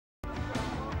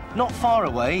Not far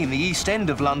away, in the East End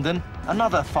of London,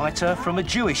 another fighter from a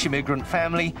Jewish immigrant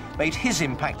family made his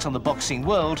impact on the boxing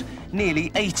world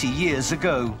nearly 80 years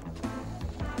ago.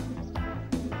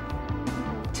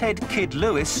 Ted Kid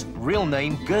Lewis, real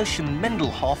name Gershon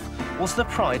Mendelhoff, was the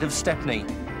pride of Stepney.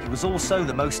 He was also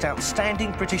the most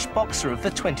outstanding British boxer of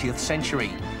the 20th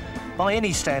century. By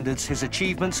any standards, his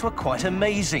achievements were quite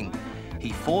amazing.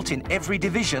 He fought in every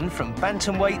division from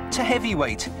bantamweight to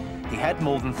heavyweight. He had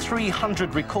more than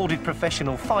 300 recorded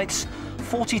professional fights,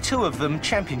 42 of them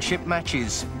championship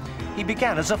matches. He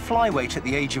began as a flyweight at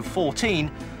the age of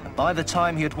 14, and by the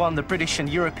time he had won the British and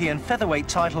European featherweight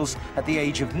titles at the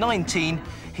age of 19,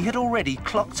 he had already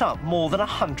clocked up more than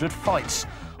 100 fights,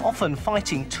 often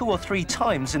fighting 2 or 3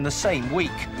 times in the same week.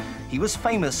 He was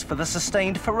famous for the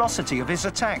sustained ferocity of his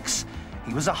attacks.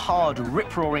 He was a hard,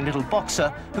 rip-roaring little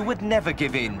boxer who would never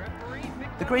give in.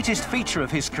 The greatest feature of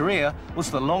his career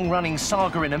was the long-running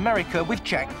saga in America with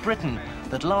Jack Britton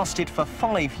that lasted for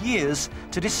 5 years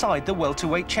to decide the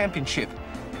welterweight championship.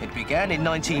 It began in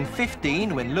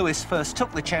 1915 when Lewis first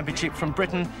took the championship from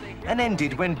Britton and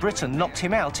ended when Britton knocked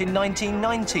him out in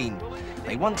 1919.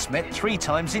 They once met 3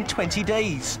 times in 20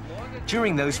 days.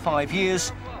 During those 5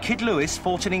 years, Kid Lewis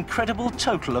fought an incredible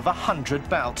total of 100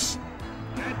 bouts.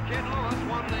 Ted Kid Lewis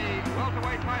won the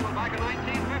welterweight title back in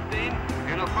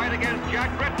 1915 in a fight against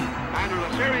Jack Britton. And in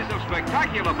a series of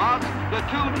spectacular bouts, the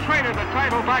two traded the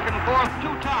title back and forth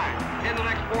 2 times in the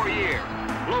next 4 years.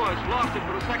 Lewis lost it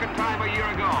for the 2nd time a year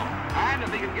ago. And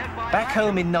if he can get by... Back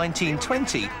home in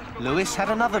 1920, Lewis had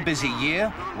another busy year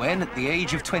when, at the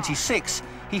age of 26,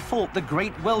 he fought the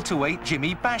great welterweight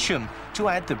Jimmy Basham to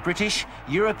add the British,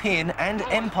 European and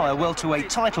Empire welterweight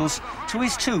titles to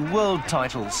his 2 world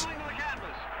titles.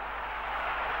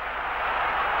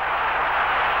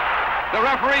 The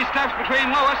referee steps between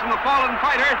Lewis and the fallen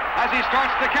fighter as he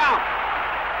starts to count.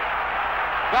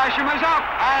 Basham is up,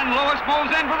 and Lewis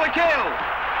moves in for the kill.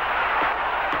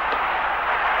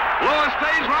 Lewis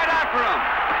stays right after him.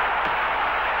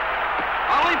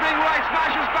 A leaping right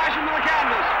smashes Basham to the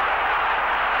canvas.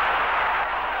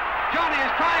 Johnny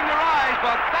is trying to rise,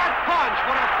 but that punch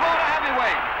would have flown a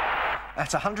heavyweight.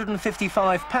 At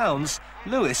 155 pounds,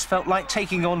 Lewis felt like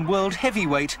taking on world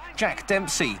heavyweight Jack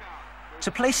Dempsey. To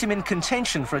place him in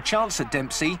contention for a chance at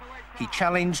Dempsey, he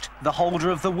challenged the holder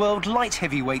of the world light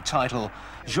heavyweight title,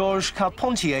 Georges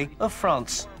Carpentier of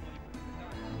France.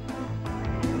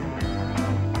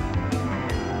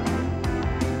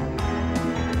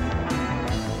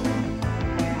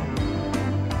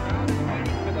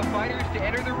 For the fighters to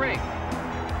enter the ring.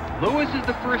 Lewis is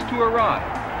the first to arrive.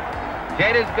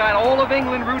 Ted has got all of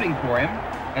England rooting for him,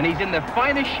 and he's in the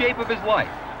finest shape of his life.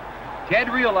 Ted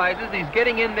realizes he's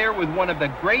getting in there with one of the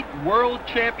great world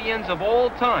champions of all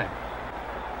time.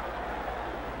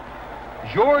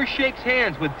 Georges shakes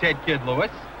hands with Ted Kid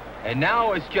Lewis, and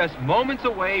now it's just moments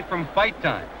away from fight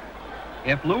time.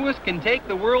 If Lewis can take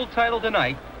the world title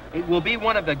tonight, it will be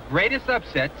one of the greatest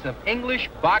upsets of English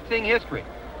boxing history.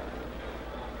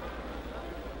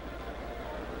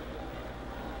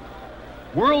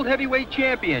 World heavyweight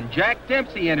champion Jack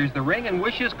Dempsey enters the ring and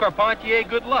wishes Carpentier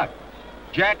good luck.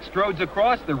 Jack strodes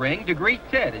across the ring to greet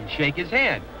Ted and shake his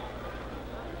hand.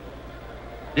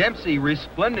 Dempsey,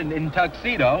 resplendent in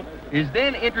tuxedo, is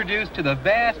then introduced to the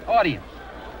vast audience,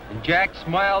 and Jack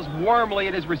smiles warmly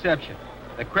at his reception.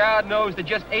 The crowd knows that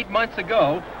just 8 months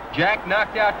ago, Jack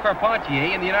knocked out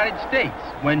Carpentier in the United States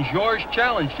when Georges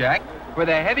challenged Jack for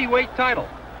the heavyweight title.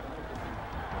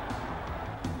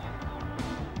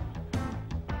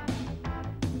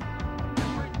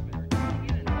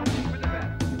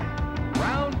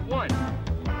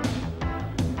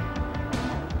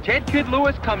 Ted Kid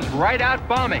Lewis comes right out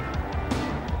bombing.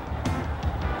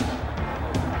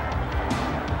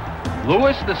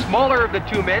 Lewis, the smaller of the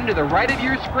 2 men, to the right of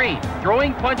your screen,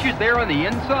 throwing punches there on the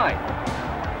inside.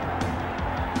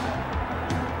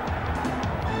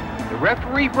 The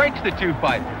referee breaks the 2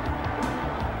 fighters.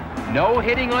 No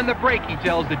hitting on the break, he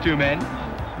tells the 2 men.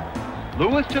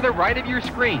 Lewis to the right of your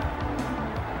screen.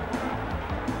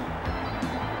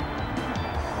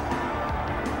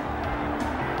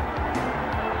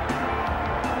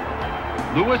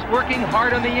 Lewis working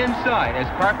hard on the inside as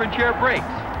Carpentier breaks.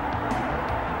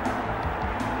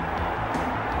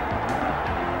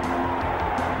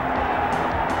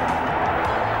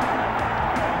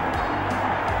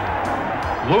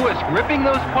 Lewis ripping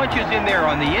those punches in there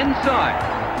on the inside.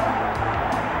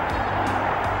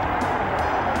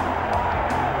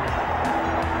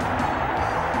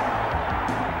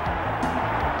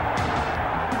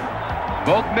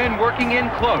 Both men working in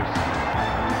close.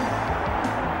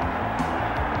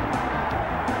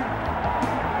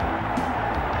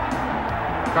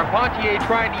 Carpentier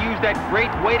trying to use that great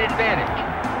weight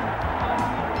advantage.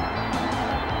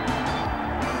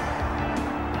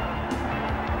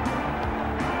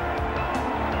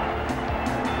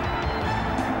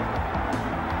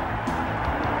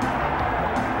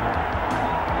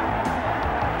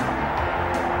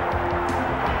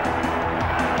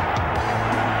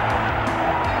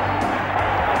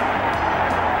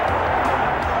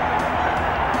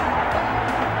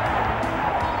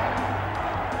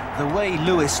 The way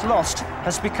Lewis lost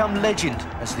has become legend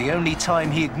as the only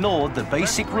time he ignored the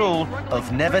basic rule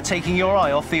of never taking your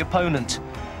eye off the opponent.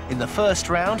 In the first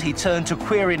round, he turned to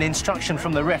querying instruction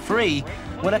from the referee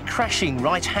when a crashing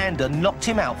right-hander knocked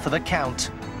him out for the count.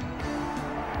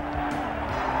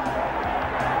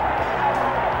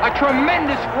 A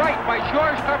tremendous right by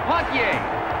Georges Carpentier.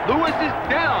 Lewis is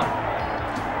down.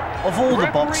 Of all the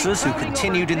boxers who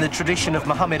continued in the tradition of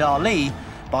Muhammad Ali,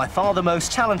 by far the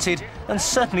most talented and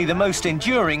certainly the most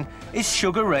enduring is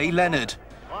Sugar Ray Leonard.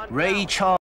 Ray Charles